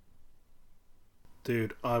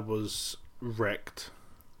Dude, I was wrecked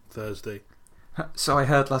Thursday. So I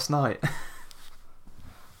heard last night.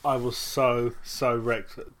 I was so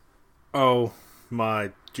wrecked. Oh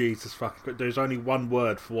my Jesus fucking... There's only one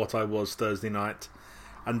word for what I was Thursday night,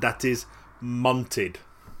 and that is munted.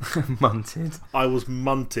 Munted. I was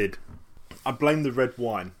munted. I blame the red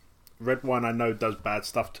wine. Red wine I know does bad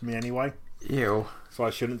stuff to me anyway. Ew. So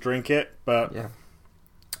I shouldn't drink it, but yeah,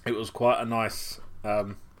 it was quite a nice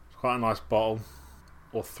bottle,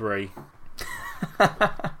 or three.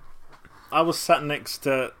 I was sat next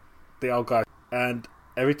to the old guy, and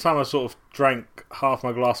every time I sort of drank half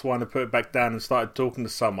my glass of wine and put it back down and started talking to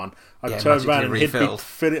someone, I'd turn around and he'd be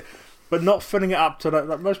fill it, but not filling it up to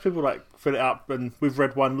like most people like fill it up and with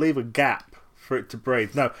red wine leave a gap for it to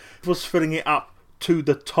breathe. No, he was filling it up to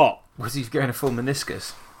the top. Was he going a full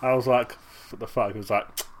meniscus? I was like, what the fuck? He was like,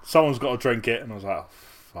 someone's got to drink it, and I was like, oh,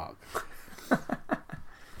 fuck.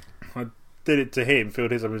 I did it to him,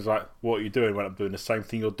 filled his up, and he was like, what are you doing? When I'm doing the same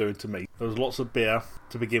thing you're doing to me. There was lots of beer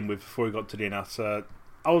to begin with before we got to dinner, so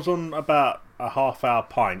I was on about a half-hour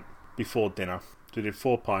pint before dinner. So we did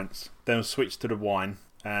 4 pints, then switched to the wine,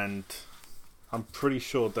 and I'm pretty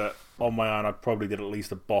sure that on my own I probably did at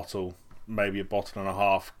least a bottle, maybe a bottle and a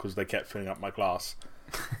half, because they kept filling up my glass.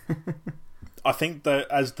 I think that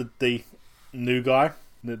as the new guy,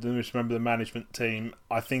 the newest member of the management team,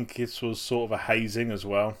 I think this was sort of a hazing as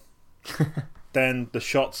well. Then the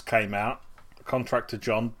shots came out. Contractor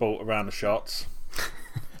John bought around the shots,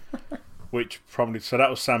 which promptly, so that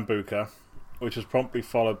was Sambuca, which was promptly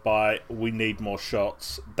followed by we need more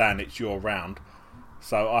shots. Dan, it's your round.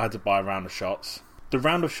 So I had to buy a round of shots. The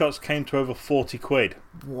round of shots came to over 40 quid.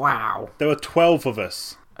 Wow. There were 12 of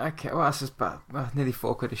us. Okay, well that's just bad. Nearly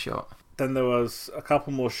 4 quid a shot. Then there was a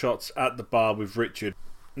couple more shots at the bar with Richard.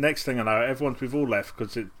 Next thing I know, we've all left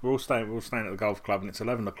because we're all staying at the golf club, and it's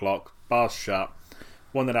 11 o'clock. Bar's shut.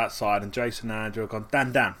 Wandered outside, and Jason and Andrew have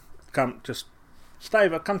gone, Dan, come just stay,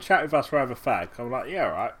 come chat with us for have a fag. I'm like, yeah,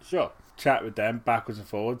 all right, sure. Chat with them backwards and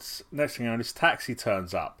forwards. Next thing I know, this taxi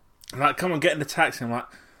turns up. I'm like, come on, get in the taxi. I'm like,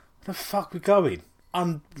 where the fuck are we going?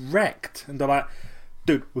 I'm wrecked. And they're like,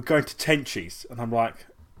 dude, we're going to Tenchies. And I'm like,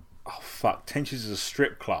 oh fuck, Tenchies is a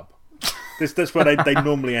strip club. That's where they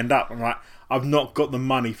normally end up. I'm like, I've not got the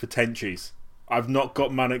money for Tenchies. I've not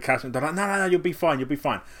got money at cash. And they're like, no, you'll be fine.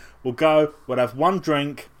 We'll go, we'll have one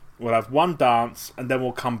drink, we'll have one dance, and then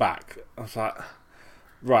we'll come back. I was like,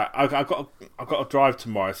 right, I've got to drive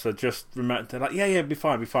tomorrow, so just remember. They're like, yeah, it'll be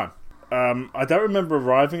fine. I don't remember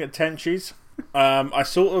arriving at Tenchies. I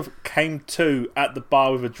sort of came to at the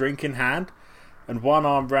bar with a drink in hand, and one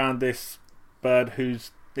arm round this bird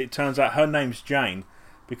it turns out her name's Jane,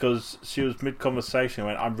 because she was mid-conversation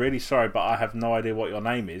and went, I'm really sorry, but I have no idea what your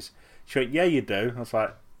name is. She went, yeah, you do. I was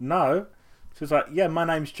like, no. She was like, yeah, my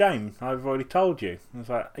name's Jane. I've already told you. I was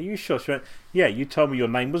like, are you sure? She went, yeah, you told me your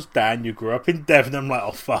name was Dan, you grew up in Devon. I'm like,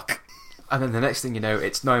 oh, fuck. And then the next thing you know,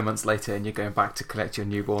 it's 9 months later and you're going back to collect your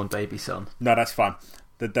newborn baby son. No, that's fine.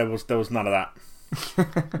 There was none of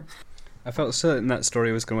that. I felt certain that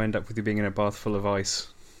story was going to end up with you being in a bath full of ice.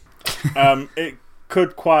 It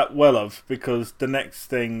could quite well have, because the next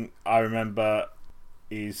thing I remember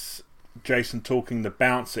is Jason talking the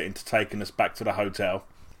bouncer into taking us back to the hotel.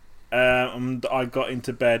 And I got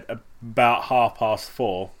into bed about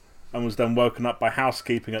 4:30 and was then woken up by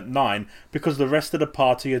housekeeping at 9 because the rest of the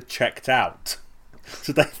party had checked out.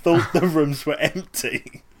 So they thought the rooms were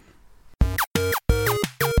empty.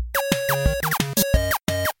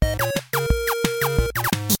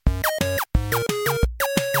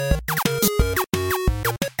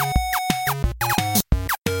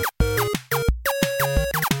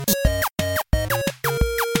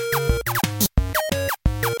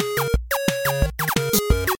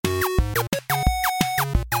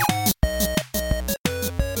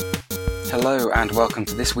 Hello and welcome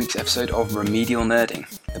to this week's episode of Remedial Nerding,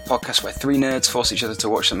 the podcast where 3 nerds force each other to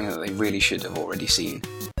watch something that they really should have already seen.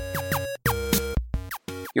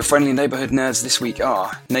 Your friendly neighbourhood nerds this week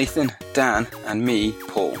are Nathan, Dan, and me,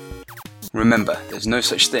 Paul. Remember, there's no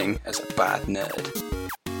such thing as a bad nerd.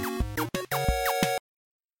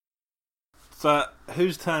 So,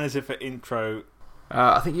 whose turn is it for intro?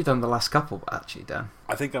 I think you've done the last couple, actually, Dan.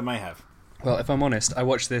 I think I may have. Well, if I'm honest, I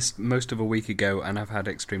watched this most of a week ago and I've had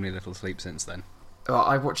extremely little sleep since then. Well,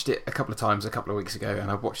 I watched it a couple of times a couple of weeks ago, and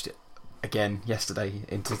I watched it again yesterday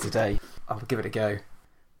into today. I'll give it a go.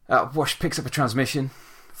 Wash picks up a transmission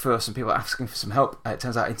for some people asking for some help. It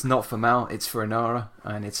turns out it's not for Mel, it's for Inara,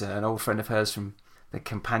 and it's an old friend of hers from the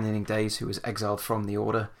companioning days who was exiled from the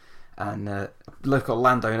Order. And local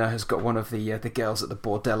landowner has got one of the girls at the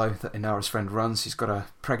bordello that Inara's friend runs. He's got her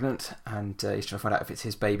pregnant, and he's trying to find out if it's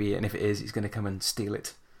his baby, and if it is, he's going to come and steal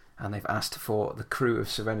it. And they've asked for the crew of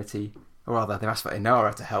Serenity, or rather, they've asked for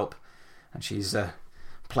Inara to help, and she's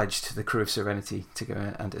pledged to the crew of Serenity to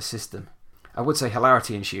go and assist them. I would say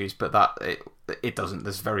hilarity ensues, but that it doesn't.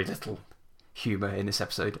 There's very little humour in this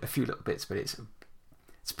episode. A few little bits, but it's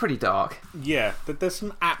pretty dark. Yeah, there's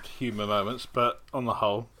some apt humour moments, but on the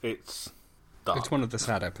whole, it's dark. It's one of the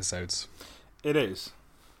sad episodes. It is.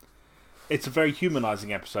 It's a very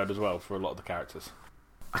humanising episode as well for a lot of the characters.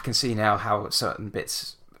 I can see now how certain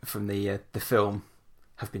bits from the film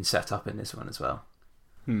have been set up in this one as well.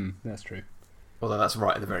 That's true. Although that's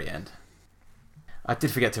right at the very end. I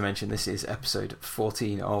did forget to mention this is episode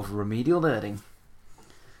 14 of Remedial Nerding.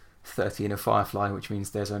 13 of Firefly, which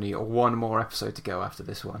means there's only one more episode to go after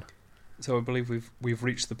this one. So I believe we've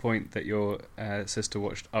reached the point that your sister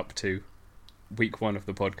watched up to week 1 of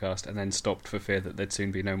the podcast and then stopped for fear that there'd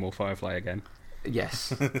soon be no more Firefly again.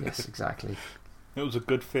 Yes, yes, exactly. It was a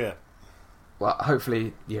good fear. Well,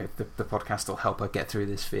 hopefully, the podcast will help her get through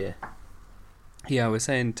this fear. Yeah, I was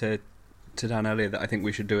saying to Dan earlier that I think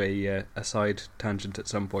we should do a side tangent at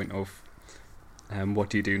some point of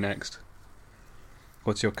what do you do next?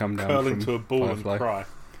 What's your come down Curling from to a ball Firefly? and cry.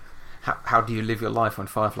 How do you live your life when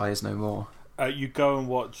Firefly is no more? You go and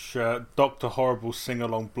watch Dr. Horrible's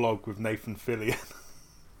sing-along blog with Nathan Fillion.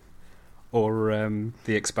 Or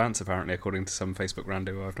The Expanse, apparently, according to some Facebook rando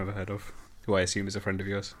who I've never heard of, who I assume is a friend of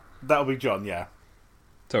yours. That'll be John, yeah.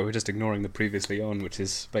 So we're just ignoring the previously on, which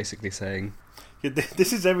is basically saying... Yeah,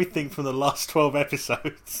 this is everything from the last 12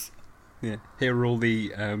 episodes. Yeah, here are all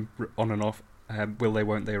the on and off, will they,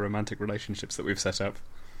 won't they romantic relationships that we've set up.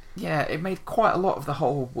 Yeah, it made quite a lot of the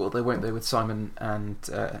whole will they, won't they with Simon and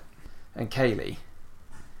Kaylee,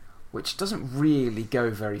 which doesn't really go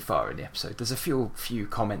very far in the episode. There's a few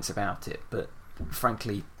comments about it, but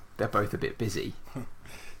frankly, they're both a bit busy.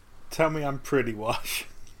 Tell me I'm pretty, Wash.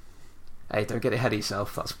 Hey, don't get ahead of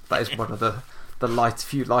yourself. That is one of the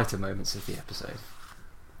few lighter moments of the episode.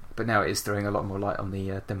 But now it is throwing a lot more light on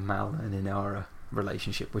the Mal and Inara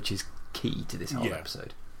relationship, which is key to this whole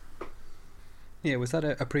episode. Yeah, was that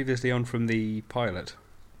a previously on from the pilot?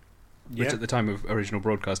 Which at the time of original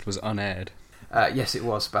broadcast was unaired. Yes, it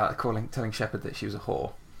was, about telling Shepard that she was a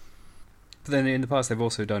whore. But then in the past they've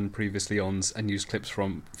also done previously ons and used clips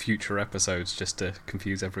from future episodes just to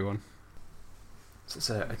confuse everyone. So it's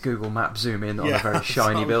a Google Map zoom in on a very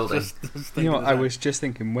shiny building. You know what, I was just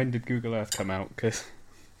thinking, when did Google Earth come out? Because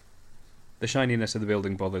the shininess of the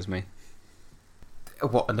building bothers me.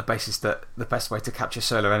 What, on the basis that the best way to capture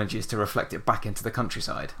solar energy is to reflect it back into the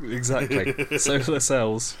countryside? Exactly. Solar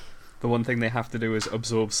cells, the one thing they have to do is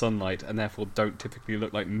absorb sunlight and therefore don't typically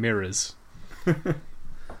look like mirrors.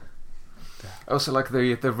 Also, like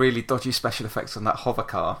the really dodgy special effects on that hover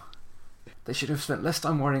car. They should have spent less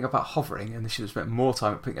time worrying about hovering, and they should have spent more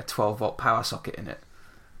time putting a 12-volt power socket in it,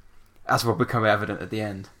 as will become evident at the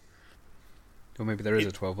end. Or maybe there is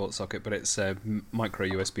a 12-volt socket, but it's micro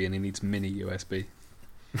USB and it needs mini USB.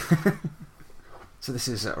 So this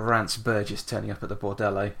is Rance Burgess turning up at the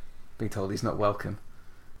bordello, being told he's not welcome.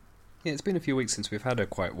 Yeah, it's been a few weeks since we've had a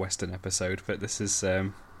quite Western episode, but this is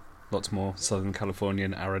lots more Southern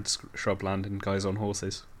Californian arid shrubland and guys on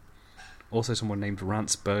horses. Also someone named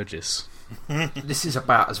Rance Burgess. This is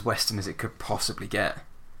about as Western as it could possibly get.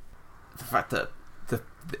 The fact that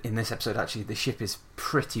in this episode, actually, the ship is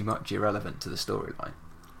pretty much irrelevant to the storyline.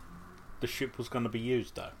 The ship was going to be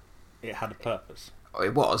used, though. It had a purpose.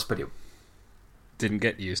 It was, but it didn't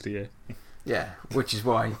get used to, yeah. Yeah, which is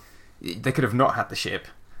why they could have not had the ship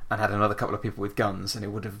and had another couple of people with guns, and it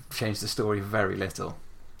would have changed the story very little.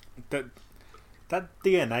 That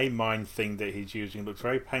DNA mine thing that he's using looks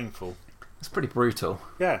very painful. It's pretty brutal.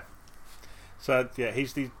 Yeah. So, yeah,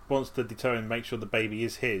 he wants to deter and make sure the baby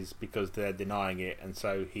is his because they're denying it, and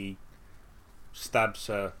so he stabs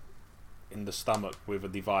her in the stomach with a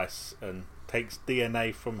device and takes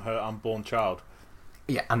DNA from her unborn child.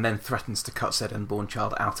 Yeah, and then threatens to cut said unborn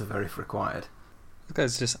child out of her if required. This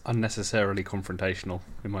guy's just unnecessarily confrontational,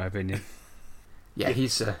 in my opinion. Yeah,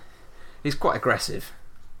 he's quite aggressive.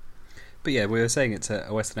 But yeah, we were saying it's a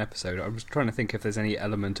Western episode. I was trying to think if there's any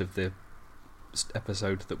element of the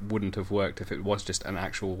episode that wouldn't have worked if it was just an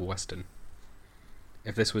actual Western.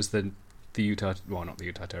 If this was the Utah, well, not the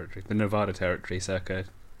Utah Territory, the Nevada Territory circa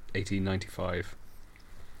 1895,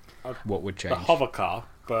 what would change? The hover car,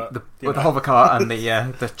 but the hover car and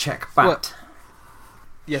the Czech bat. Well,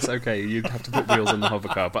 yes, okay, you'd have to put wheels on the hover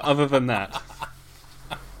car, but other than that,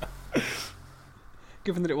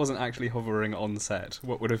 Given that it wasn't actually hovering on set,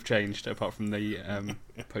 what would have changed apart from the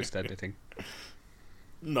post-editing?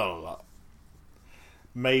 Not a lot.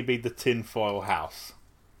 Maybe the tinfoil house.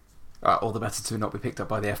 All the better to not be picked up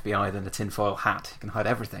by the FBI than a tinfoil hat. You can hide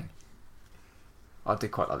everything. I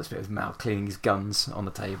did quite like this bit of Mal cleaning his guns on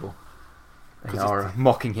the table. They are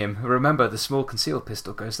mocking him. Remember, the small concealed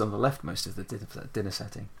pistol goes on the left most of the dinner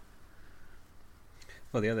setting.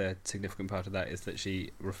 Well, the other significant part of that is that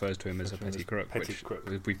she refers to him as a petty crook,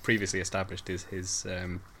 which we previously established is his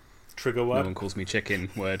trigger word. No one calls me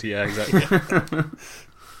chicken word. Yeah, exactly.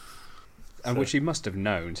 And which he must have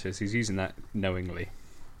known, so he's using that knowingly.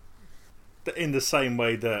 In the same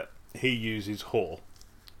way that he uses whore.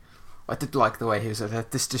 I did like the way he was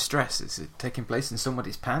this distress. Is it taking place in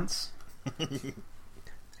somebody's pants?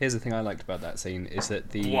 Here's the thing I liked about that scene is that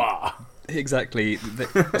Wow. Exactly.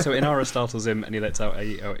 So Inara startles him and he lets out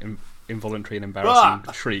a involuntary and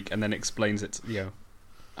embarrassing shriek and then explains it's a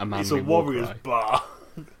manly It's a warrior's cry. bar.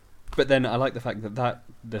 But then I like the fact that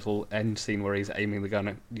little end scene where he's aiming the gun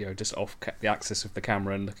at, just off the axis of the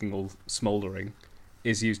camera and looking all smouldering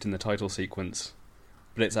is used in the title sequence.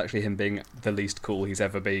 But it's actually him being the least cool he's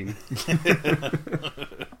ever been.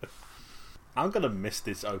 I'm going to miss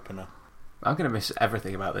this opener. I'm going to miss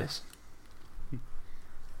everything about this.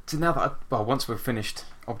 So now that once we've finished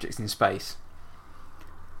Objects in Space,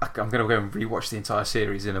 I'm going to go and rewatch the entire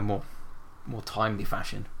series in a more timely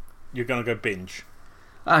fashion. You're going to go binge.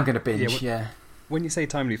 I'm going to binge, yeah. When you say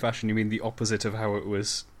timely fashion, you mean the opposite of how it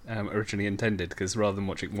was originally intended, because rather than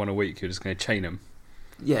watching one a week, you're just going to chain them.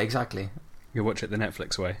 Yeah, exactly. You'll watch it the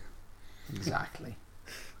Netflix way. Exactly.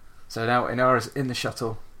 So now Inara's in the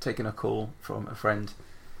shuttle, taking a call from a friend,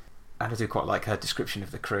 and I do quite like her description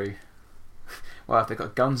of the crew. Well, have they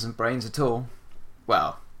got guns and brains at all?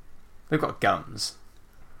 Well, they've got guns.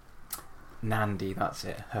 Nandi, that's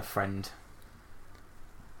it, her friend,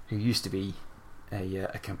 who used to be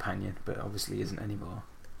a companion, but obviously isn't anymore.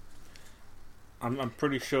 I'm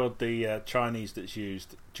pretty sure the Chinese that's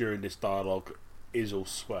used during this dialogue is all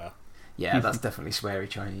swear. Yeah, that's definitely sweary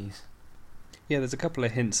Chinese. Yeah, there's a couple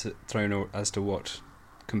of hints thrown as to what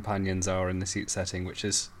companions are in this setting, which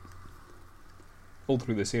is all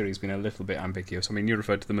through the series been a little bit ambiguous. I mean, you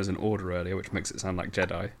referred to them as an order earlier, which makes it sound like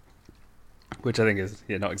Jedi, which I think is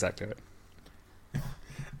not exactly it.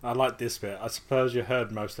 I like this bit. I suppose you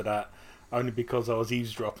heard most of that only because I was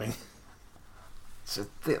eavesdropping. So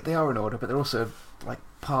they are in order, but they're also like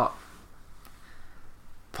part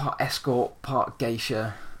escort, part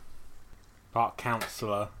geisha, Part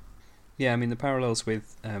counsellor. Yeah, I mean the parallels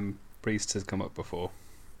with priests has come up before.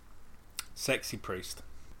 Sexy priest.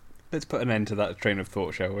 Let's put an end to that train of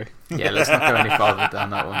thought, shall we? Yeah, let's not go any farther down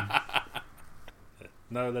that one.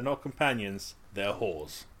 No, they're not companions. They're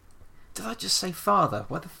whores. Did I just say father?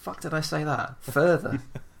 Why the fuck did I say that? Further?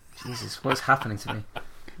 Jesus, what's happening to me?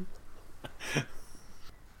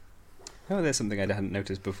 Oh, there's something I hadn't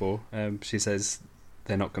noticed before. She says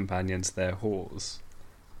they're not companions, they're whores.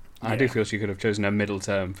 I do feel she could have chosen a middle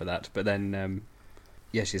term for that, but then,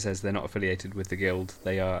 she says they're not affiliated with the guild,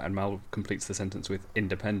 they are, and Mal completes the sentence with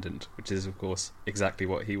independent, which is, of course, exactly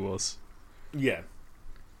what he was. Yeah.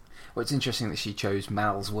 Well, it's interesting that she chose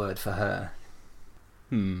Mal's word for her.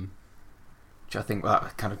 Which I think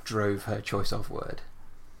that kind of drove her choice of word.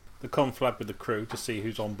 The conflab with the crew to see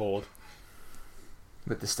who's on board.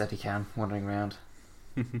 With the Steadicam wandering around.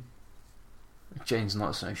 Jane's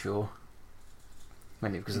not so sure.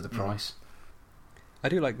 Mainly because of the price. I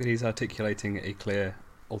do like that he's articulating a clear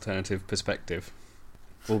alternative perspective,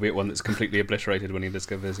 albeit one that's completely obliterated when he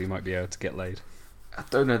discovers he might be able to get laid. I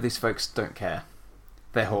don't know, these folks don't care.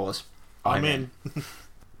 They're whores. I'm in.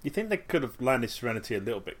 You think they could have landed Serenity a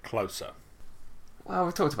little bit closer? Well,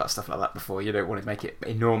 we've talked about stuff like that before. You don't want to make it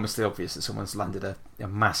enormously obvious that someone's landed a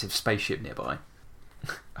massive spaceship nearby.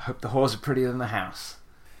 I hope the whores are prettier than the house.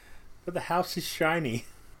 But the house is shiny.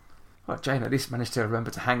 Well, Jane at least managed to remember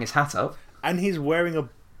to hang his hat up. And he's wearing a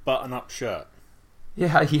button-up shirt.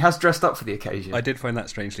 Yeah, he has dressed up for the occasion. I did find that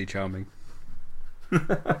strangely charming.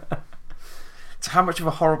 So how much of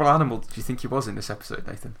a horrible animal do you think he was in this episode,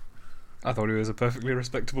 Nathan? I thought he was a perfectly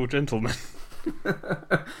respectable gentleman.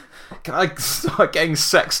 Can I start getting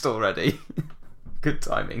sexed already? Good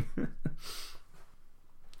timing.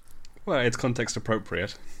 Well, it's context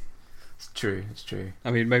appropriate. It's true.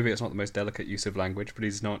 I mean, maybe it's not the most delicate use of language, but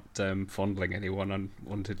he's not fondling anyone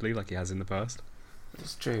unwantedly like he has in the past.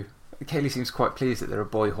 It's true. Kaylee seems quite pleased that there are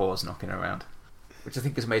boy whores knocking around, which I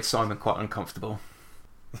think has made Simon quite uncomfortable.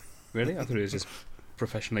 Really? I thought he was just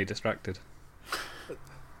professionally distracted.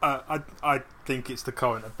 I think it's the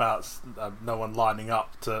comment about no one lining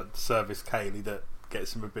up to service Kaylee that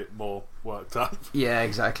gets him a bit more worked up. Yeah,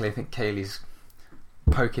 exactly. I think Kaylee's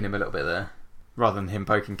poking him a little bit there, rather than him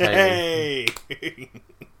poking Kaylee. Hey!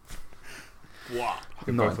 What?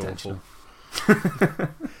 You're Not both intentional.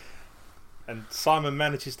 And Simon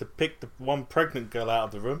manages to pick the one pregnant girl out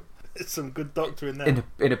of the room. It's some good doctor in there.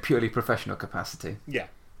 In a purely professional capacity. Yeah.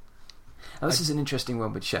 Now, this is an interesting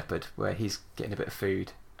one with Shepard, where he's getting a bit of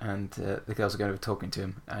food, and the girls are going to be talking to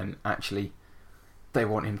him, and actually, they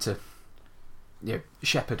want him to,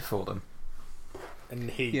 shepherd for them. And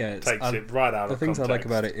he Yeah, takes it right out The of things context. I like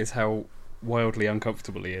about it is how wildly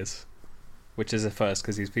uncomfortable he is, which is a first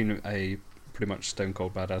because he's been a pretty much stone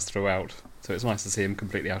cold badass throughout. So it's nice to see him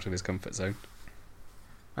completely out of his comfort zone.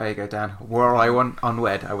 There you go, Dan. Were I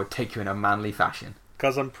unwed, I would take you in a manly fashion.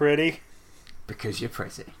 'Cause I'm pretty. Because you're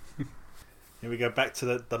pretty. Here we go back to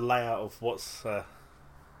the layout of what's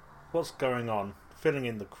going on, filling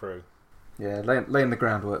in the crew. Yeah, laying the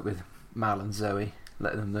groundwork with Mal and Zoe,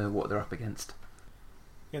 letting them know what they're up against.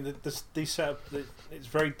 Yeah, these setup, it's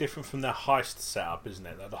very different from their heist setup, isn't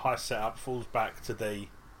it? The heist setup falls back to the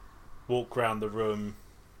walk around the room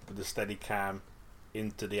with the steady cam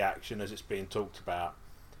into the action as it's being talked about.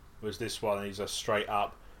 Whereas this one is a straight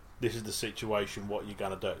up, this is the situation, what you're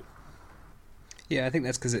going to do. Yeah, I think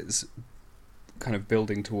that's because it's kind of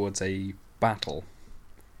building towards a battle.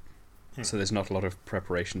 So there's not a lot of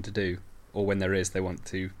preparation to do. Or when there is, they want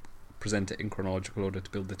to present it in chronological order to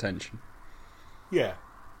build the tension. Yeah.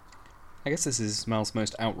 I guess this is Mal's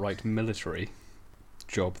most outright military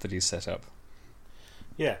job that he's set up.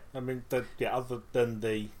 Yeah, I mean, other than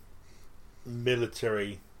the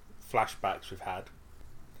military flashbacks we've had,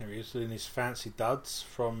 there he is in his fancy duds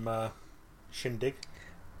from Shindig.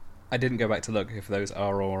 I didn't go back to look if those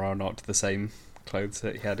are or are not the same clothes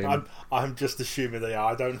that he had in... I'm just assuming they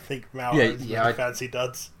are. I don't think Mal Yeah, owns many fancy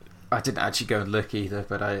duds. I didn't actually go and look either,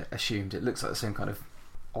 but I assumed it looks like the same kind of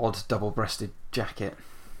odd double-breasted jacket.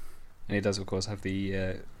 And he does, of course, have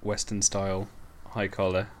the Western-style high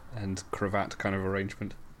collar and cravat kind of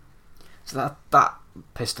arrangement. So that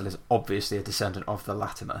pistol is obviously a descendant of the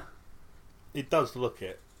Latimer. It does look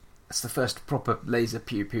it. It's the first proper laser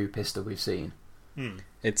pew-pew pistol we've seen.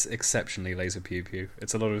 It's exceptionally laser pew-pew.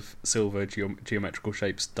 It's a lot of silver geometrical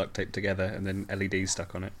shapes duct taped together and then LEDs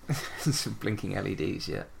stuck on it. Some blinking LEDs,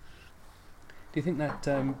 yeah. Do you think that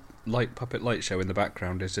puppet light show in the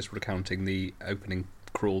background is just recounting the opening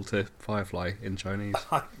crawl to Firefly in Chinese?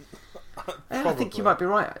 I think you might be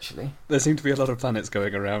right, actually. There seem to be a lot of planets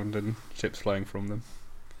going around and ships flying from them.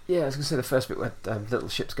 Yeah, I was going to say the first bit where little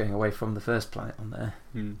ships going away from the first planet on there.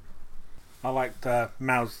 I liked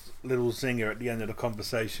Mal's little zinger at the end of the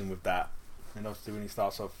conversation with that. And obviously when he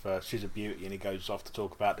starts off, she's a beauty, and he goes off to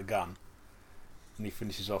talk about the gun. And he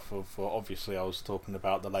finishes off with, obviously I was talking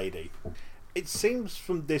about the lady. It seems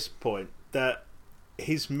from this point that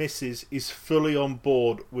his missus is fully on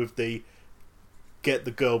board with the get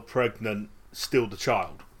the girl pregnant, steal the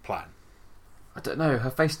child plan. I don't know, her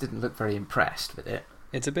face didn't look very impressed with it.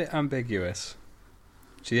 It's a bit ambiguous.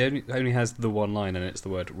 She only has the one line, and it's the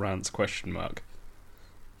word rants ?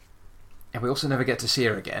 And we also never get to see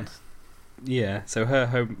her again. Yeah, so her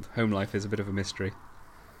home life is a bit of a mystery.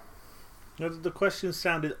 You know, the question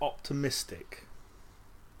sounded optimistic.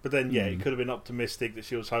 But then, yeah, it could have been optimistic that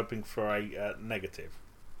she was hoping for a negative.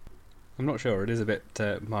 I'm not sure, it is a bit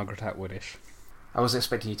Margaret Atwoodish. I was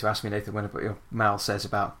expecting you to ask me, Nathan, what your Mal says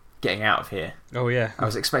about getting out of here. Oh, yeah. I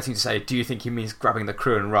was expecting to say, do you think he means grabbing the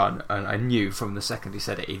crew and run? And I knew from the second he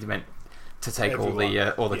said it, he meant to take all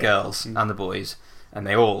the girls and the boys, and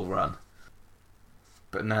they all run.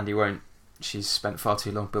 But Nandi won't. She's spent far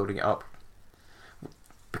too long building it up.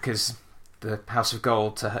 Because the House of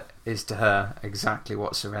Gold is to her exactly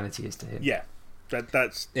what Serenity is to him. Yeah,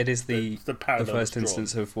 that's it is the first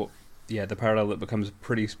instance of what... Yeah, the parallel that becomes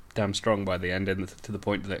pretty damn strong by the end, and to the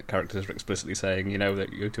point that characters are explicitly saying,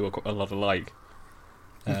 that you two are a lot alike.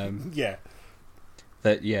 Yeah.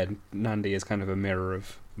 That, Nandi is kind of a mirror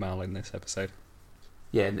of Mal in this episode.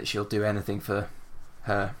 Yeah, and that she'll do anything for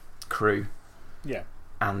her crew. Yeah.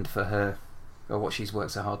 And for her, or what she's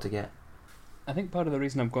worked so hard to get. I think part of the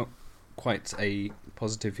reason I've got quite a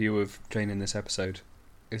positive view of Jane in this episode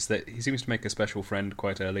is that he seems to make a special friend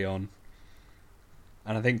quite early on.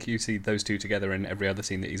 And I think you see those two together in every other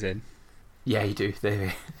scene that he's in. Yeah, you do.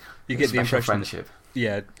 You get the impression friendship.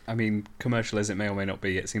 Yeah, I mean, commercial as it may or may not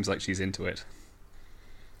be, it seems like she's into it.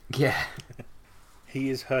 Yeah. He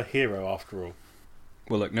is her hero, after all.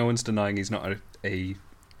 Well, look, no one's denying he's not a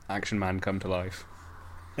action man come to life.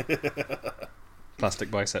 Plastic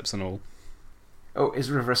biceps and all. Oh, is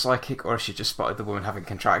River a psychic, or has she just spotted the woman having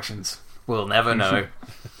contractions? We'll never know.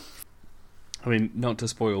 I mean, not to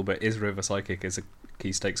spoil, but is River psychic is a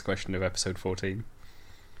key stakes question of episode 14.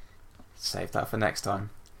 Save that for next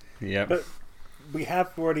time. Yeah. But we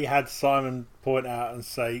have already had Simon point out and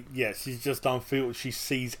say, yeah, she's just unfiltered. She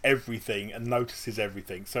sees everything and notices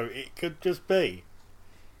everything. So it could just be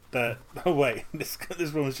that, oh wait, this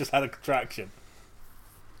woman's just had a contraction.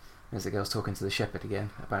 As the girl's talking to the shepherd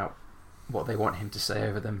again about what they want him to say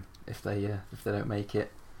over them if they don't make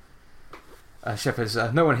it. Shepherd's,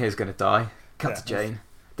 no one here is going to die. Cut to Jane.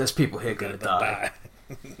 There's people here going to die.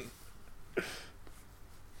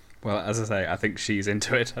 Well, as I say, I think she's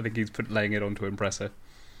into it. I think he's laying it on to impress her.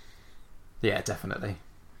 Yeah, definitely.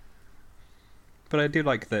 But I do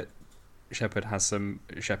like that Shepherd has some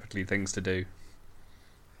shepherdly things to do.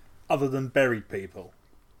 Other than bury people.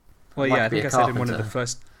 Well, Like yeah, I be think a I said in carpenter.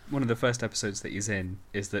 one of the first episodes that he's in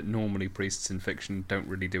is that normally priests in fiction don't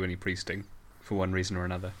really do any priesting for one reason or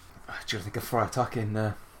another. Do you think of Friar Tuck in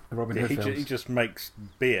the Robin Hood He films? just makes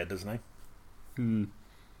beer, doesn't he?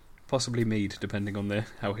 Possibly mead, depending on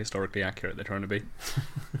how historically accurate they're trying to be.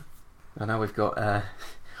 And now we've got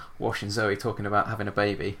Wash and Zoe talking about having a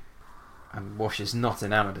baby, and Wash is not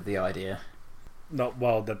enamoured of the idea. Not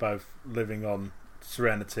while they're both living on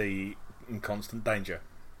Serenity in constant danger.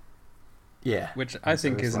 Yeah. Which I And so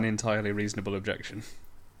think it's is an like- entirely reasonable objection.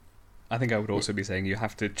 I think I would also be saying you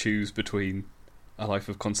have to choose between a life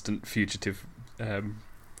of constant fugitive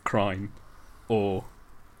crime or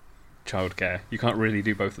childcare. You can't really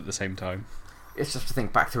do both at the same time. It's just to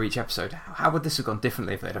think back through each episode. How would this have gone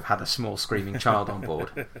differently if they'd have had a small screaming child on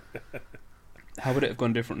board? How would it have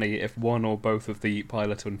gone differently if one or both of the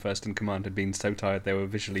pilot and first in command had been so tired they were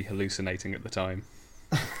visually hallucinating at the time?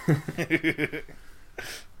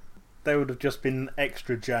 They would have just been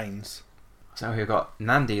extra Janes. So we've got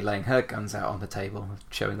Nandi laying her guns out on the table,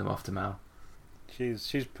 showing them off to Mal.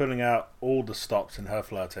 She's pulling out all the stops in her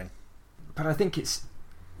flirting. But I think it's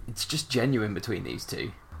just genuine between these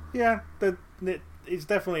two. Yeah, it's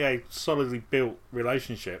definitely a solidly built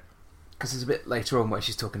relationship. Because there's a bit later on where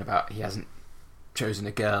she's talking about he hasn't chosen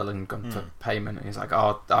a girl and gone for payment, and he's like,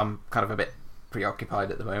 oh, I'm kind of a bit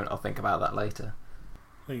preoccupied at the moment, I'll think about that later.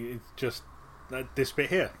 It's just this bit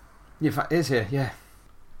here. Yeah, in fact, it is here, yeah.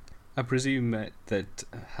 I presume that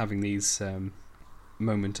having these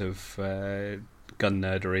moment of gun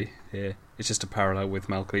nerdery here is just a parallel with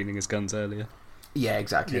Mal cleaning his guns earlier. Yeah,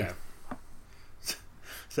 exactly. Yeah.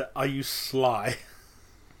 So, are you sly?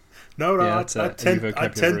 No, Yeah, I it's a new tend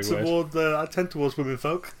vocabulary word. I tend towards women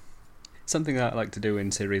folk. Something that I like to do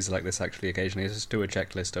in series like this actually occasionally is just do a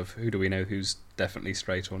checklist of who do we know who's definitely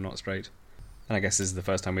straight or not straight. And I guess this is the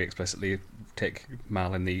first time we explicitly tick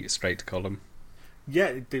Mal in the straight column.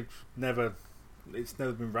 Yeah, it's never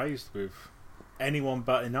been raised with anyone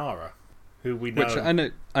but Inara, who we know.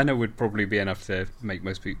 Which I know would probably be enough to make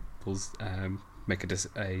most people's make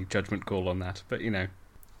a judgment call on that. But you know,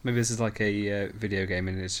 maybe this is like a video game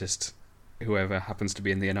and it's just whoever happens to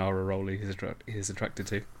be in the Inara role he's attracted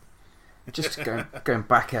to. Just going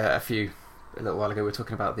back a little while ago, we were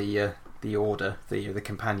talking about the order, the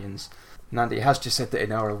companions. Nandi has just said that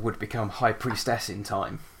Inara would become High Priestess in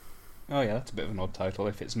time. Oh yeah, that's a bit of an odd title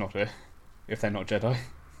if they're not Jedi.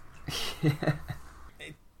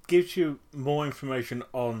 It gives you more information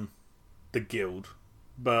on the guild,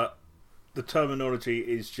 but the terminology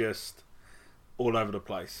is just all over the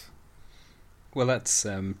place. Well, that's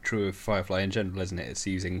true of Firefly in general, isn't it? It's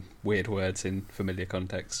using weird words in familiar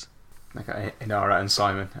contexts. Like Inara and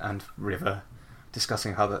Simon and River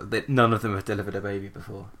discussing how that none of them have delivered a baby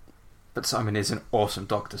before. But Simon is an awesome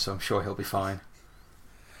doctor, so I'm sure he'll be fine.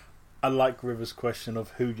 I like River's question of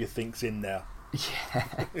who do you think's in there.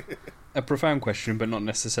 Yeah. A profound question, but not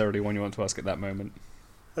necessarily one you want to ask at that moment.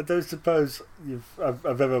 I don't suppose I've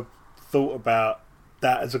ever thought about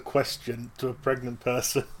that as a question to a pregnant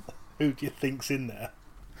person. Who do you think's in there?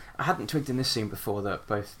 I hadn't twigged in this scene before that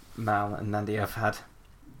both Mal and Nandi have had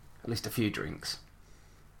at least a few drinks,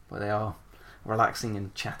 where they are relaxing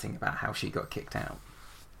and chatting about how she got kicked out.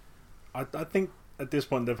 I think at this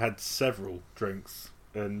point they've had several drinks,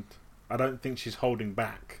 and I don't think she's holding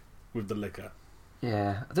back with the liquor.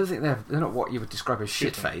 Yeah, I don't think they're not what you would describe as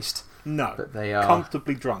shit-faced, No, but they are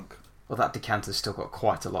comfortably drunk. Well, that decanter's still got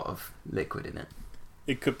quite a lot of liquid in it.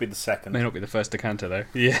 It could be the second. May not be the first decanter though.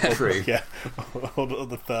 Yeah. True. Yeah, or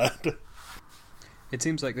the third. It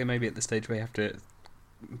seems like they may be at the stage where you have to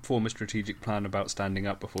form a strategic plan about standing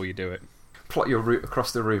up before you do it. Plot your route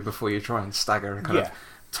across the room before you try and stagger and kind Yeah. of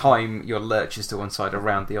time your lurches to one side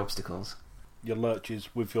around the obstacles. Your lurches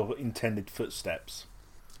with your intended footsteps.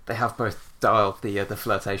 They have both dialed the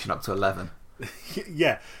flirtation up to 11.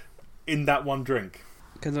 Yeah, in that one drink.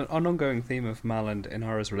 Because an ongoing theme of Mal and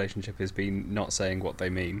Inara's relationship has been not saying what they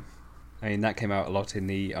mean. I mean, that came out a lot in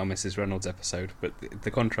the Mrs. Reynolds episode, but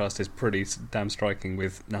the contrast is pretty damn striking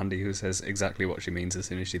with Nandi, who says exactly what she means as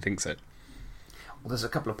soon as she thinks it. Well, there's a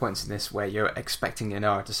couple of points in this where you're expecting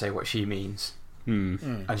Inara to say what she means,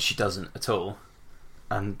 and she doesn't at all.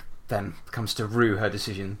 And then comes to rue her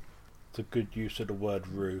decision. It's a good use of the word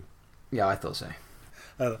rue. Yeah, I thought so.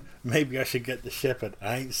 Maybe I should get the shepherd.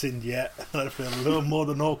 I ain't sinned yet. I'd feel a little more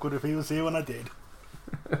than awkward if he was here when I did.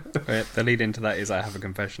 The lead into that is I have a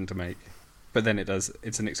confession to make. But then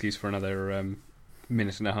it's an excuse for another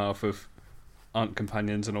minute and a half of aren't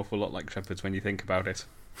companions an awful lot like shepherds when you think about it.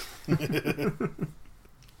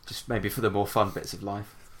 Just maybe for the more fun bits of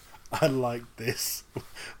life. I like this.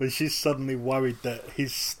 When she's suddenly worried that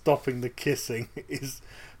he's stopping the kissing, is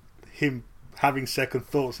him having second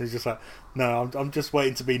thoughts. He's just like, no, I'm just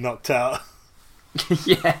waiting to be knocked out.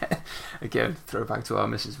 Yeah. Again, throwback to our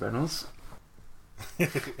Mrs. Reynolds.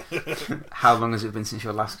 How long has it been since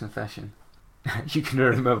your last confession? You can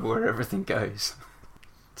remember where everything goes.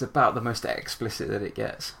 It's about the most explicit that it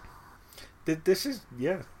gets. This is,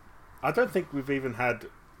 yeah. I don't think we've even had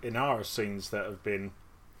Inara scenes that have been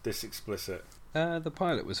this explicit. The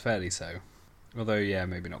pilot was fairly so. Although, yeah,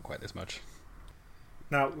 maybe not quite this much.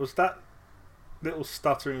 Now, was that little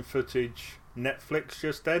stuttering footage Netflix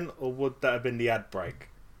just then, or would that have been the ad break?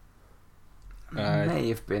 May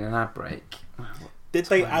have been an ad break. Did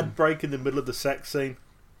they ad break in the middle of the sex scene?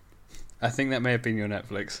 I think that may have been your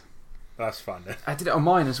Netflix. That's fun. Then. I did it on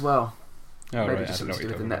mine as well. Oh, Maybe right, just I don't know something what to do you're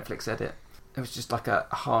with the talking about. Netflix edit. It was just like a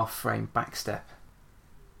half-frame backstep.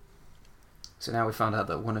 So now we found out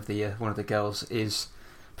that one of the girls is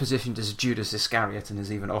positioned as Judas Iscariot and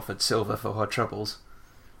has even offered silver for her troubles.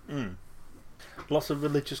 Lots of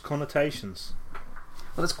religious connotations.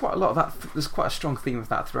 Well, there's quite a lot of that. There's quite a strong theme of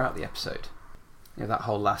that throughout the episode. You know, that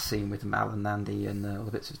whole last scene with Mal and Nandi and all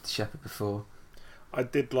the bits of the shepherd before. I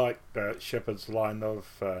did like Shepard's line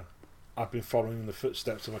of, I've been following in the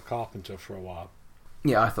footsteps of a carpenter for a while.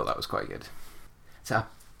 Yeah, I thought that was quite good. So I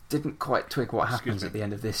didn't quite twig what happens Excuse me. at the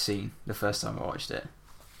end of this scene the first time I watched it.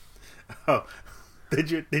 Oh,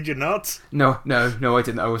 did you not? No, I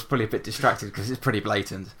didn't. I was probably a bit distracted because it's pretty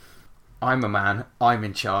blatant. I'm a man. I'm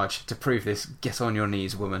in charge. To prove this, get on your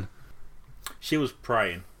knees, woman. She was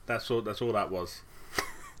praying. That's all that was.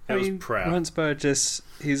 It was prayer. Lawrence Burgess,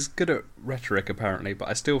 he's good at rhetoric apparently, but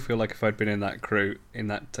I still feel like if I'd been in that crew, in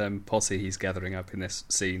that posse he's gathering up in this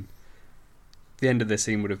scene, the end of this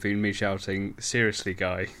scene would have been me shouting, "Seriously,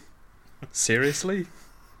 guy? Seriously?"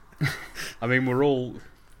 I mean, we're all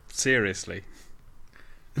seriously.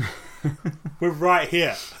 We're right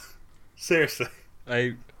here. Seriously.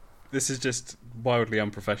 This is just wildly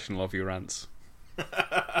unprofessional of you, Rance. Do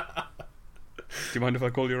you mind if I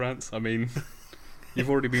call you Rance? I mean, you've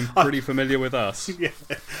already been pretty familiar with us. Yeah,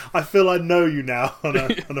 I feel I know you now on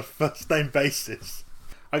a first name basis.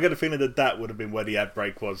 I get a feeling that would have been where the ad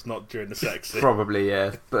break was, not during the sex scene. Probably,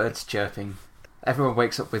 yeah. Birds chirping. Everyone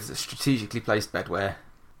wakes up with strategically placed bedwear.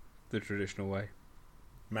 The traditional way.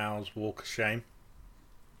 Mal's walk of shame.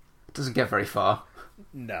 Doesn't get very far.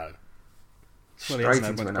 No. Well, he Straight hasn't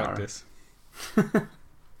had into much Inara. practice.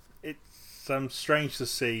 It's strange to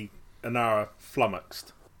see Inara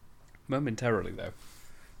flummoxed. Momentarily, though.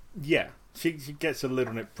 Yeah, she gets a lid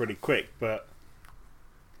on it pretty quick, but...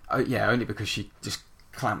 Oh, yeah, only because she just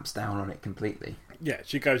clamps down on it completely. Yeah,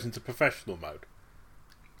 she goes into professional mode.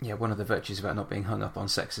 Yeah, one of the virtues about not being hung up on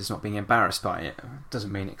sex is not being embarrassed by it.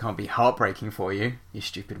 Doesn't mean it can't be heartbreaking for you, you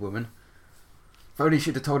stupid woman. If only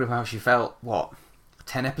she'd have told him how she felt,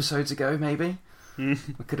 10 episodes ago, maybe? We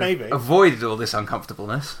could have Maybe. avoided all this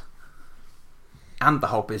uncomfortableness. And the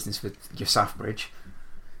whole business with your Safbridge.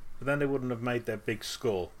 But then they wouldn't have made their big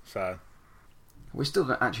score, so... We still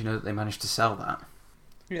don't actually know that they managed to sell that.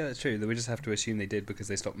 Yeah, that's true. We just have to assume they did because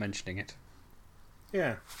they stopped mentioning it.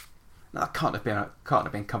 Yeah. That can't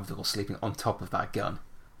have been comfortable sleeping on top of that gun.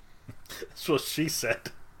 That's what she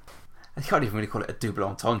said. I can't even really call it a double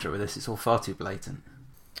entendre with this. It's all far too blatant.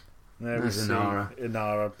 There we There's see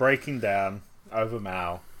Inara breaking down over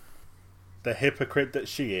Mal. The hypocrite that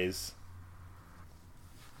she is.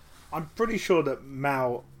 I'm pretty sure that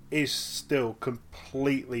Mal is still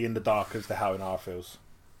completely in the dark as to how Inara feels.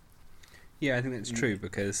 Yeah, I think that's true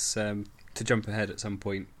because to jump ahead at some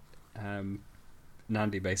point,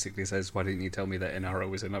 Nandi basically says, "Why didn't you tell me that Inara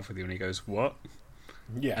was in love with you?" And he goes, "What?"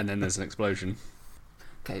 Yeah. And then there's an explosion.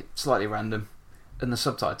 Okay, slightly random. In the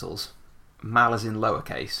subtitles, Mal is in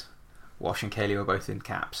lowercase. Wash and Kaylee were both in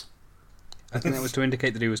caps. I think that was to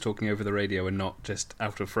indicate that he was talking over the radio and not just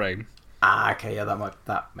out of frame. Ah, okay, yeah,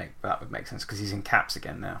 that would make sense because he's in caps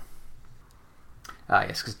again now. Ah,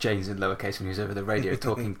 yes, because Jane's in lowercase when he was over the radio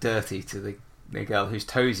talking dirty to the girl whose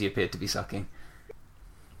toes he appeared to be sucking.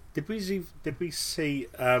 Did we see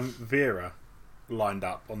Vera lined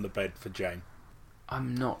up on the bed for Jane?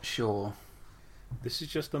 I'm not sure. This is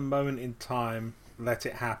just a moment in time. Let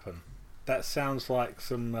it happen. That sounds like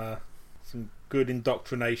some good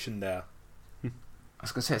indoctrination there. I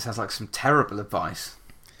was going to say it sounds like some terrible advice.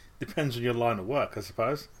 Depends on your line of work, I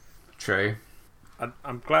suppose. True.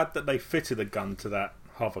 I'm glad that they fitted a gun to that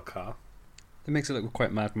hover car. It makes it look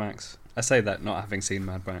quite Mad Max. I say that not having seen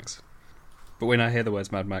Mad Max. But when I hear the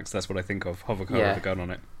words Mad Max, that's what I think of. Hover car with a gun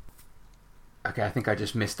on it. Okay, I think I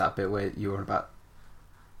just missed that bit where you were about...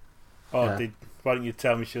 Oh, why didn't you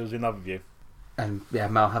tell me she was in Otherview? And yeah,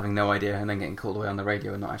 Mal having no idea and then getting called away on the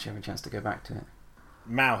radio and not actually having a chance to go back to it.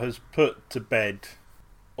 Mal has put to bed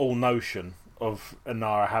all notion of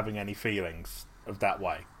Inara having any feelings of that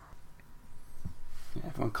way. Yeah,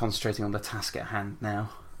 everyone concentrating on the task at hand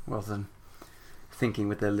now, rather than thinking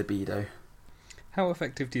with their libido. How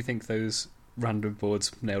effective do you think those random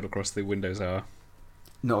boards nailed across the windows are?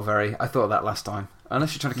 Not very. I thought of that last time.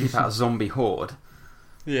 Unless you're trying to keep out a zombie horde.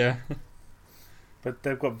 Yeah. But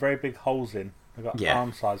they've got very big holes in. They've got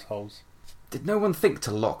arm-sized holes. Did no one think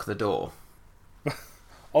to lock the door?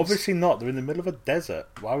 Obviously not. They're in the middle of a desert.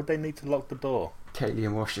 Why would they need to lock the door? Kaylee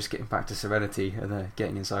and Wash just getting back to Serenity and they're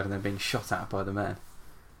getting inside and they're being shot at by the men.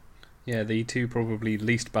 Yeah, the two probably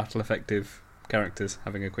least battle-effective characters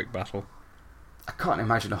having a quick battle. I can't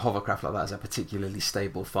imagine a hovercraft like that as a particularly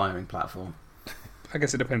stable firing platform. I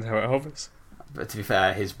guess it depends how it hovers. But to be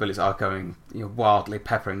fair, his bullets are going wildly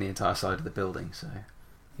peppering the entire side of the building, so...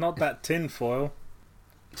 Not that tin foil.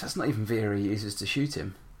 That's not even Vera he uses to shoot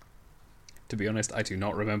him. To be honest, I do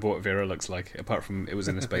not remember what Vera looks like, apart from it was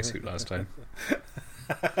in a spacesuit last time.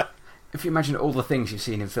 If you imagine all the things you've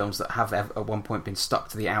seen in films that have at one point been stuck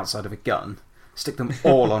to the outside of a gun, stick them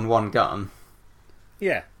all on one gun.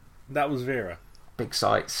 Yeah, that was Vera. Big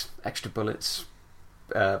sights, extra bullets,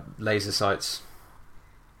 laser sights.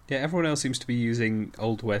 Yeah, everyone else seems to be using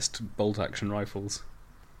Old West bolt-action rifles.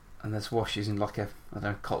 And there's Wash using like a,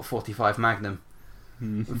 Colt 45 Magnum,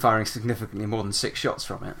 firing significantly more than 6 shots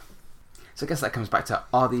from it. So I guess that comes back to,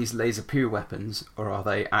 are these laser pew weapons, or are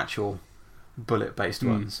they actual bullet-based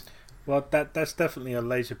ones? Well, that's definitely a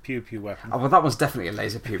laser pew weapon. Oh, well, that one's definitely a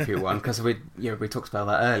laser pew one, because we talked about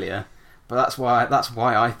that earlier. But that's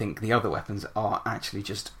why I think the other weapons are actually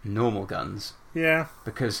just normal guns. Yeah.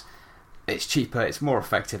 Because it's cheaper, it's more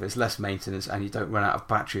effective, it's less maintenance, and you don't run out of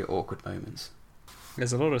battery at awkward moments.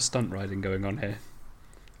 There's a lot of stunt riding going on here.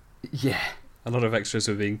 Yeah. A lot of extras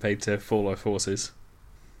were being paid to fall off horses.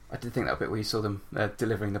 I did think that bit where you saw them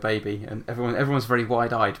delivering the baby, and everyone's very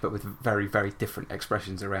wide-eyed, but with very, very different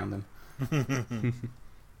expressions around them.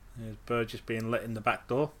 There's Burgess being let in the back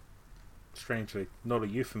door. Strangely, not a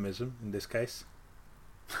euphemism in this case.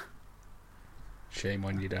 Shame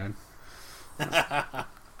on you, Dan.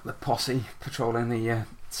 The posse patrolling the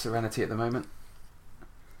Serenity at the moment.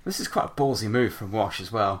 This is quite a ballsy move from Wash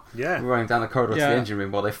as well. Yeah. Running down the corridor to the engine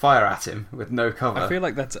room while they fire at him with no cover. I feel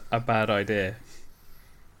like that's a bad idea.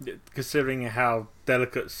 Considering how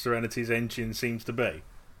delicate Serenity's engine seems to be.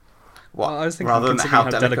 What? Well, I was thinking rather than how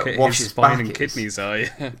delicate Wash's his spine and back kidneys are.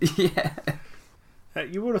 Yeah.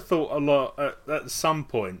 You would have thought a lot at some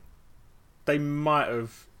point they might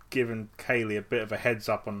have given Kaylee a bit of a heads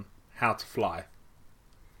up on how to fly.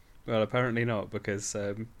 Well, apparently not, because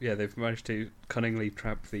they've managed to cunningly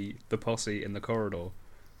trap the posse in the corridor,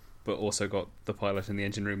 but also got the pilot in the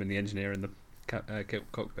engine room and the engineer in the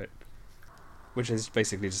cockpit, which is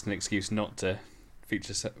basically just an excuse not to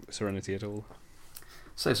feature Serenity at all.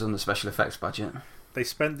 Saves on the special effects budget. They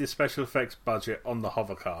spent the special effects budget on the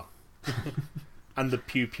hover car and the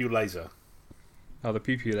pew laser. Oh, the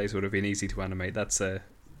pew laser would have been easy to animate. That's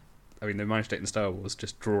they managed it in Star Wars.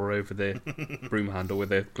 Just draw over the broom handle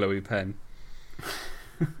with a glowy pen.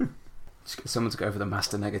 Just get someone to go over the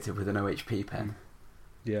master negative with an OHP pen.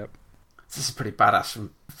 Yep. This is pretty badass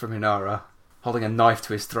from Inara, holding a knife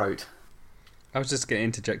to his throat. I was just going to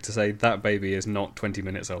interject to say that baby is not 20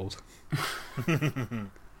 minutes old.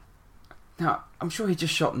 Now, I'm sure he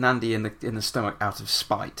just shot Nandi in the stomach out of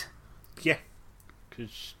spite. Yeah,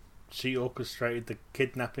 because she orchestrated the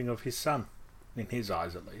kidnapping of his son, in his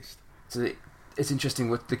eyes at least. So it's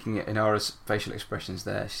interesting looking at Inara's facial expressions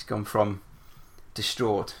there. She's gone from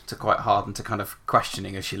distraught to quite hardened to kind of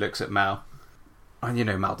questioning as she looks at Mal.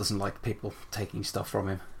 And Mal doesn't like people taking stuff from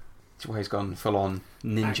him. That's why he's gone full on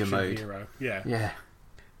ninja Action mode. Hero. Yeah. Yeah.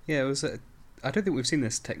 Yeah, it was. I don't think we've seen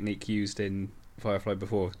this technique used in Firefly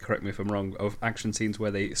before. Correct me if I'm wrong. Of action scenes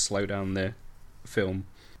where they slow down the film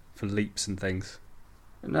for leaps and things.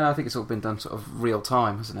 No, I think it's all been done sort of real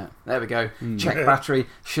time, hasn't it? There we go. Check Yeah. battery.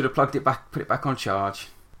 Should have plugged it back, put it back on charge.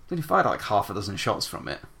 Then he fired like half a dozen shots from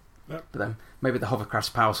it. Yep. But then maybe the hovercraft's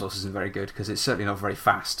power source isn't very good because it's certainly not very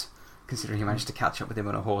fast, considering he managed to catch up with him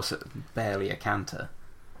on a horse at barely a canter.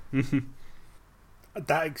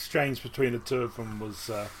 That exchange between the two of them was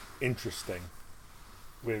interesting,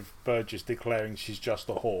 with Burgess declaring she's just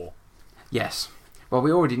a whore. Yes. Well,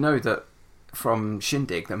 we already know that from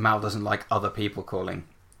Shindig that Mal doesn't like other people calling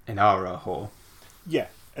Inara a whore. Yeah,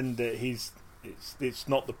 and it's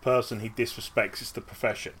not the person he disrespects, it's the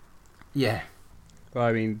profession. Yeah. Well,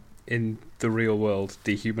 I mean, in the real world,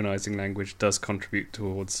 dehumanising language does contribute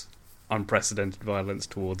towards unprecedented violence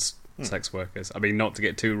towards sex workers. I mean, not to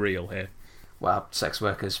get too real here. Well, sex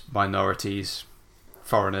workers, minorities,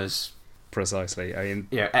 foreigners. Precisely. I mean,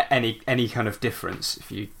 Yeah, any kind of difference.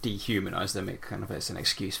 If you dehumanise them, it's an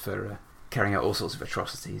excuse for carrying out all sorts of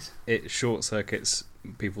atrocities. it short circuits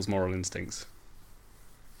people's moral instincts.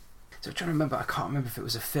 So I'm trying to remember. I can't remember if it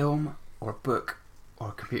was a film or a book or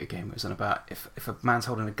a computer game. It was on about if a man's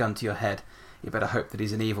holding a gun to your head, you better hope that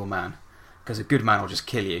he's an evil man, because a good man will just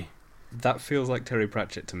kill you. That feels like Terry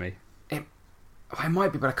Pratchett to me. Oh, it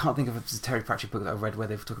might be, but I can't think of if it's a Terry Pratchett book that I read where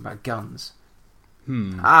they were talking about guns.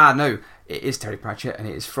 Hmm. Ah, no, it is Terry Pratchett, and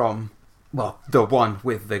it is from, well, the one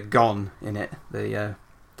with the gon in it, the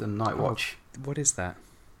Night Watch. What is that?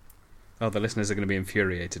 Oh, the listeners are going to be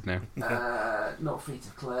infuriated now. Not Fleet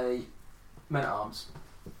of Clay, Men at Arms.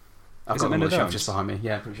 I've Is got it them on Men the at shelf Arms? just behind me.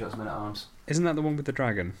 Yeah, I'm pretty sure it's Men at Arms. Isn't that the one with the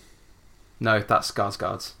dragon? No, that's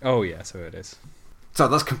Skarsgård's. Oh, yeah, so it is. So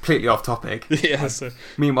that's completely off topic. Yeah, so...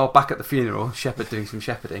 Meanwhile, back at the funeral, Shepard doing some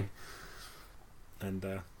shepherding.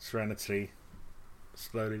 And Serenity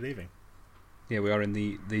slowly leaving. Yeah, we are in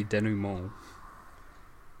the denouement,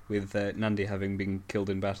 with Nandi having been killed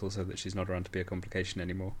in battle so that she's not around to be a complication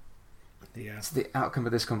anymore. Yeah. So the outcome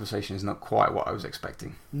of this conversation is not quite what I was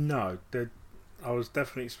expecting. No, I was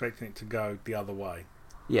definitely expecting it to go the other way.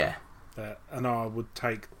 Yeah. And I would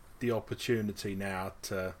take the opportunity now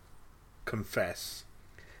to confess.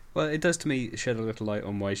 Well, it does to me shed a little light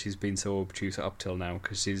on why she's been so obtuse up till now,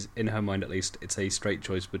 because she's, in her mind at least, it's a straight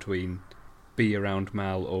choice between be around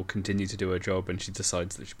Mal or continue to do her job, and she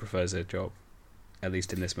decides that she prefers her job, at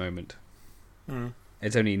least in this moment. Mm.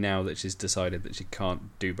 It's only now that she's decided that she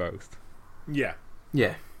can't do both, Yeah.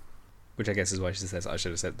 Yeah. which I guess is why she says, I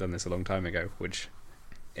should have done this a long time ago, which,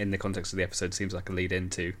 in the context of the episode, seems like a lead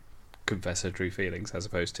into confess her true feelings, as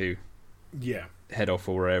opposed to Yeah. head off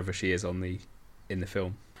or wherever she is in the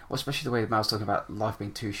film. Well, especially the way Mal's talking about life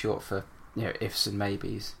being too short for, ifs and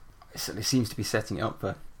maybes. It certainly seems to be setting it up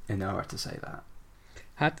for Inara to say that.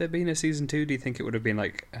 Had there been a season 2, do you think it would have been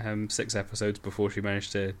like 6 episodes before she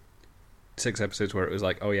managed to... 6 episodes where it was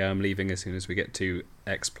like, oh yeah, I'm leaving as soon as we get to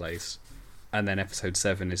X place. And then episode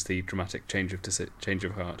 7 is the dramatic change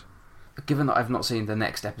of heart. Given that I've not seen the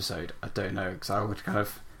next episode, I don't know, because I would kind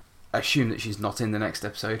of assume that she's not in the next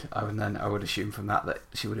episode. I would assume from that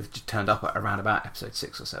she would have turned up at around about episode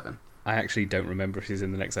 6 or 7. I actually don't remember if she's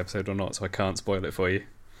in the next episode or not, so I can't spoil it for you.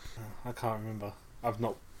 I can't remember. I've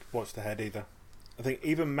not watched ahead either. I think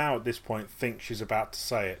even Mal at this point thinks she's about to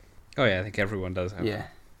say it. Oh yeah, I think everyone does. Yeah.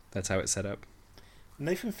 That's how it's set up.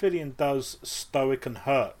 Nathan Fillion does stoic and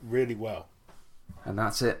hurt really well. And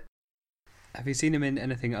that's it. Have you seen him in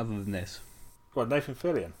anything other than this? Well, Nathan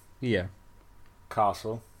Fillion. Yeah.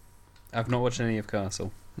 Castle. I've not watched any of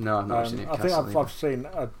Castle. No, I'm not watching it. I think I've seen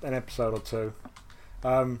an episode or two.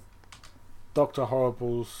 Dr.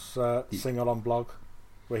 Horrible's sing-along blog,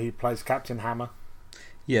 where he plays Captain Hammer.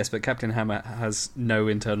 Yes, but Captain Hammer has no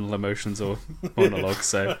internal emotions or monologue,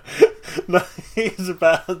 so... No, he's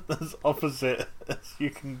about as opposite as you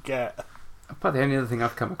can get. But the only other thing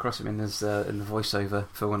I've come across him in is in the voiceover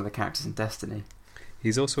for one of the characters in Destiny.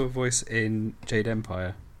 He's also a voice in Jade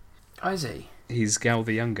Empire. Oh, is he? He's Gal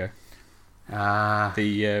the Younger, Ah,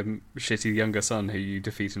 the shitty younger son who you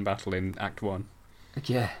defeat in battle in Act 1.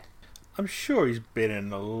 yeah. I'm sure he's been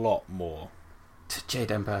in a lot more. To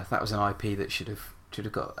Jade Emperor, that was an IP that should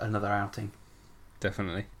have got another outing.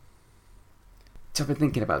 Definitely. So I've been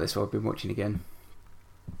thinking about this while I've been watching again.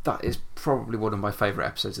 That is probably one of my favourite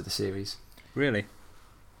episodes of the series. Really?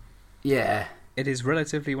 Yeah. It is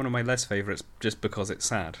relatively one of my less favourites just because it's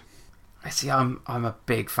sad. I see. I'm a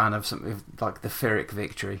big fan of something like the Pyrrhic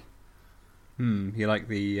victory. You like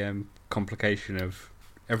the complication of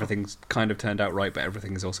everything's kind of turned out right, but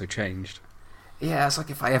everything has also changed. Yeah, it's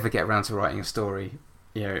like if I ever get around to writing a story,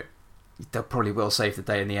 they probably will save the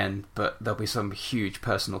day in the end, but there'll be some huge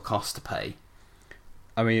personal cost to pay.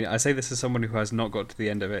 I mean, I say this as someone who has not got to the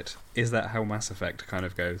end of it. Is that how Mass Effect kind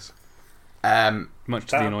of goes? Much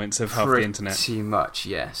to the annoyance of half the internet. Pretty much,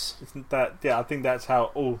 yes. Isn't that? Yeah, I think that's how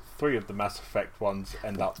all three of the Mass Effect ones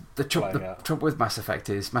end up playing out. The trouble with Mass Effect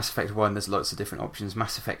is Mass Effect 1, there's lots of different options.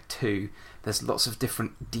 Mass Effect 2, there's lots of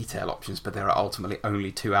different detail options, but there are ultimately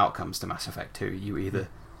only two outcomes to Mass Effect 2. You either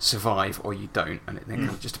survive or you don't, and it kind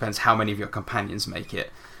of just depends how many of your companions make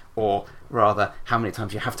it, or rather, how many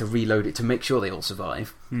times you have to reload it to make sure they all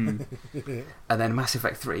survive. And then Mass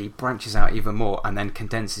Effect 3 branches out even more and then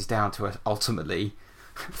condenses down to ultimately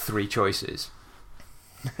 3 choices.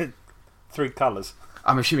 3 colours.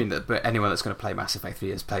 I'm assuming that but anyone that's going to play Mass Effect 3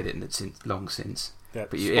 has played it long since. Yeah,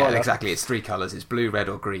 but yeah, exactly. It's 3 colours. It's blue, red,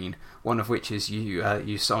 or green. One of which is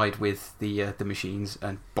you side with the machines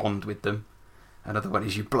and bond with them. Another one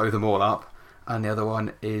is you blow them all up, and the other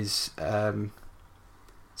one is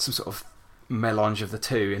some sort of melange of the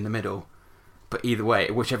two in the middle. But either way,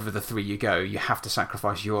 whichever of the 3 you go, you have to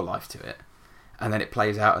sacrifice your life to it. And then it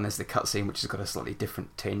plays out, and there's the cutscene, which has got a slightly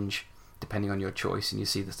different tinge depending on your choice, and you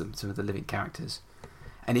see some of the living characters.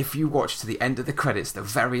 And if you watch to the end of the credits, the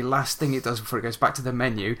very last thing it does before it goes back to the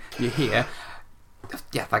menu, you hear...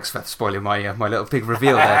 Yeah, thanks for spoiling my little big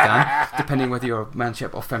reveal there, Dan. Depending whether you're a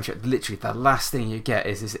manship or femship, literally the last thing you get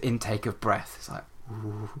is this intake of breath. It's like,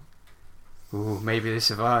 ooh, maybe they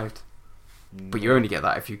survived. But you only get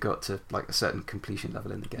that if you got to like a certain completion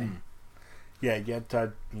level in the game. Yeah, you had to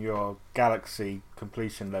have your Galaxy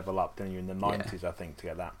completion level up, didn't you, in the 90s, I think, to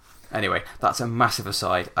get that. Anyway, that's a massive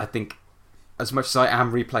aside. I think as much as I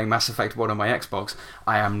am replaying Mass Effect 1 on my Xbox,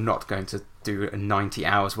 I am not going to do 90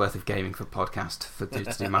 hours worth of gaming for podcast to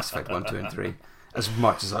do Mass Effect 1, 2 and 3, as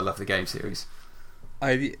much as I love the game series.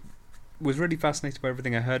 I was really fascinated by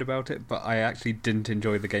everything I heard about it, but I actually didn't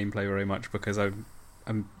enjoy the gameplay very much because I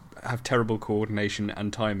have terrible coordination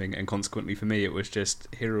and timing, and consequently for me it was just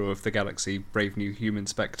hero of the galaxy, brave new human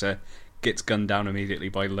Spectre, gets gunned down immediately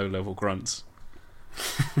by low-level grunts.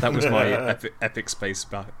 That was my epic space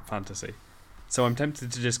fantasy. So I'm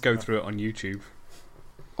tempted to just go through it on YouTube.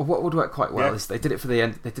 What would work quite well is they did it for the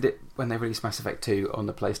end. They did it when they released Mass Effect 2 on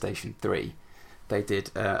the PlayStation 3. They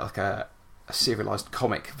did like a serialized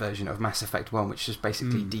comic version of Mass Effect 1, which just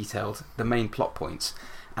basically detailed the main plot points,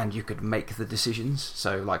 and you could make the decisions.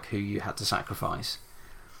 So, like who you had to sacrifice.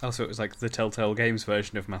 Also, it was like the Telltale Games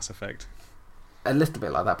version of Mass Effect. A little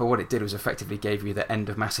bit like that, but what it did was effectively gave you the end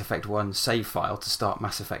of Mass Effect 1 save file to start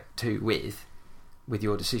Mass Effect 2 with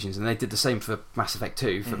your decisions, and they did the same for Mass Effect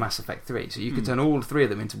 2 for Mass Effect 3, so you could turn all 3 of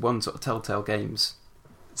them into one sort of Telltale Games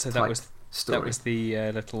that was story. That was the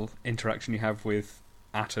little interaction you have with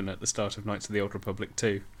Atton at the start of Knights of the Old Republic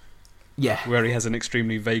 2. Yeah. Where he has an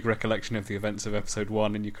extremely vague recollection of the events of Episode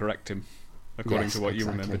 1 and you correct him according to what you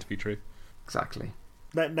remember to be true. Exactly.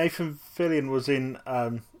 Nathan Fillion was in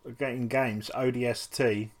games,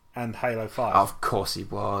 ODST and Halo 5. Of course he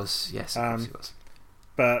was. Yes, of course he was.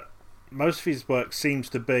 But most of his work seems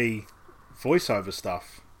to be voiceover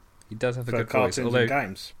stuff. He does have a for good cartoons voice. Although, and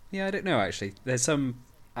games. Yeah, I don't know actually. There's some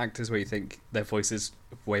actors where you think their voice is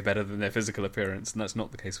way better than their physical appearance, and that's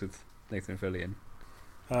not the case with Nathan Fillion.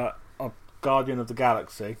 Guardian of the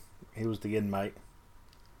Galaxy, he was the inmate.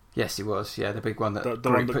 Yes, he was. Yeah, the big one that the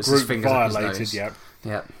one that puts Groot his fingers violated. up his nose.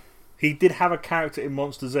 Yeah. He did have a character in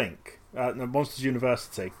Monsters Inc., Monsters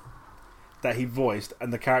University, that he voiced,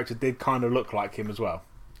 and the character did kind of look like him as well.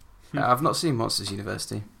 I've not seen Monsters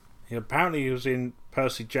University. Apparently, he was in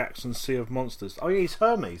Percy Jackson's Sea of Monsters. Oh, yeah, he's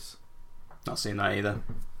Hermes. Not seen that either.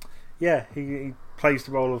 Yeah, he plays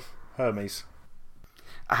the role of Hermes.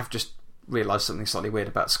 I have just realised something slightly weird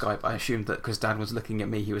about Skype. I assumed that because Dan was looking at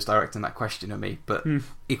me, he was directing that question at me, but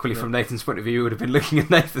equally from Nathan's point of view, he would have been looking at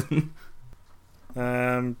Nathan.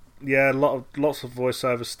 Yeah, lots of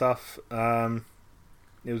voiceover stuff.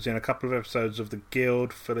 It was in a couple of episodes of The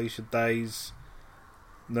Guild, Felicia Day's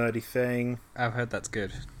Nerdy Thing. I've heard that's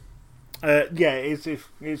good. Yeah,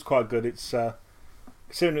 it's quite good. It's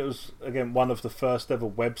considering it was again one of the first ever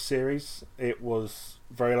web series. It was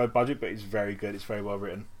very low budget, but it's very good. It's very well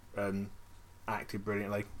written and acted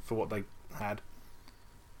brilliantly for what they had.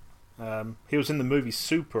 He was in the movie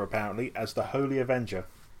Super apparently as the Holy Avenger,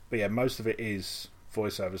 but yeah, most of it is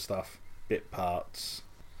voiceover stuff, bit parts.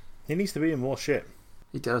 He needs to be in more shit.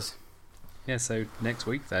 He does. Yeah, so next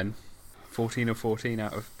week then, 14 of 14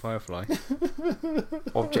 out of Firefly.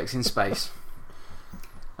 Objects in space.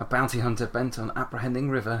 A bounty hunter bent on apprehending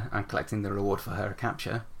River and collecting the reward for her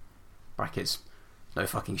capture. Brackets. No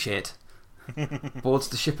fucking shit. Boards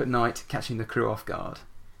the ship at night, catching the crew off guard.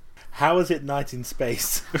 How is it night in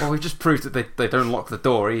space? Well, we just proved that they don't lock the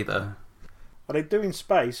door either. Well, they do in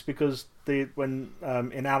space because when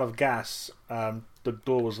in Out of Gas, the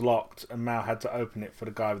door was locked and Mal had to open it for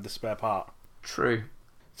the guy with the spare part. True.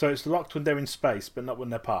 So it's locked when they're in space, but not when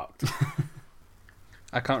they're parked.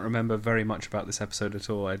 I can't remember very much about this episode at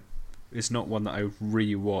all. It's not one that I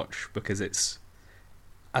re-watch because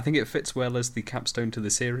I think it fits well as the capstone to the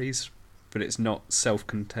series, but it's not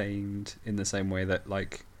self-contained in the same way that,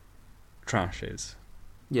 like, Trash is.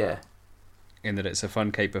 Yeah. In that it's a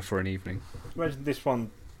fun caper for an evening. Imagine this one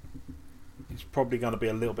is probably going to be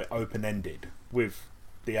a little bit open-ended, with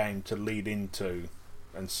the aim to lead into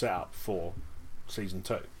and set up for season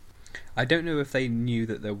 2. I don't know if they knew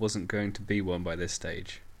that there wasn't going to be one by this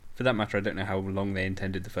stage. For that matter, I don't know how long they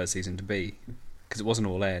intended the first season to be, because it wasn't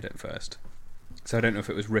all aired at first. So I don't know if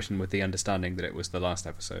it was written with the understanding that it was the last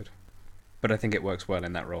episode. But I think it works well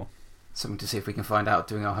in that role. Something to see if we can find out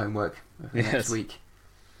doing our homework next week.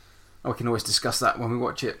 Or we can always discuss that when we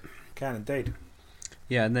watch it. Can indeed.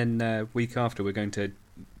 Yeah, and then week after we're going to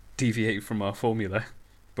deviate from our formula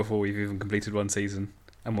before we've even completed one season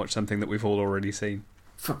and watch something that we've all already seen.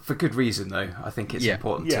 For good reason, though. I think it's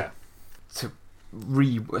important to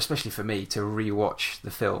especially for me, to re-watch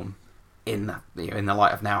the film in the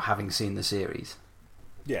light of now having seen the series.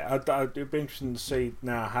 Yeah, it'd be interesting to see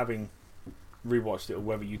now, having rewatched it, or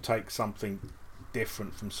whether you take something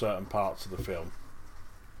different from certain parts of the film.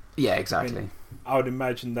 Yeah, exactly. I would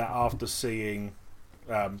imagine that after seeing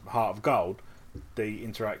Heart of Gold, the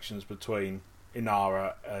interactions between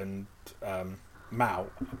Inara and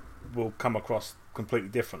Mal will come across completely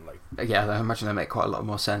differently. Yeah, I imagine they make quite a lot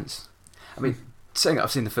more sense. I mean, saying that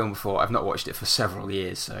I've seen the film before, I've not watched it for several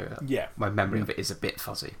years, so my memory of it is a bit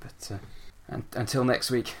fuzzy. But and until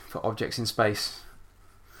next week for Objects in Space.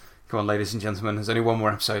 Come on, ladies and gentlemen, there's only one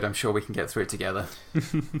more episode. I'm sure we can get through it together.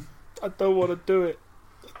 I don't want to do it.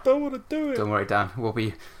 Don't worry, Dan. We'll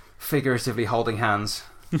be figuratively holding hands.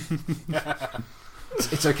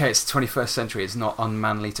 It's okay, it's the 21st century. It's not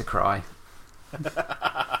unmanly to cry.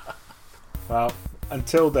 Well,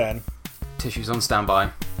 until then, tissues on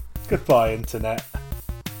standby. Goodbye, Internet.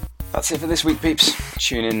 That's it for this week, peeps.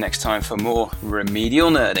 Tune in next time for more remedial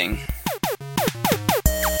nerding.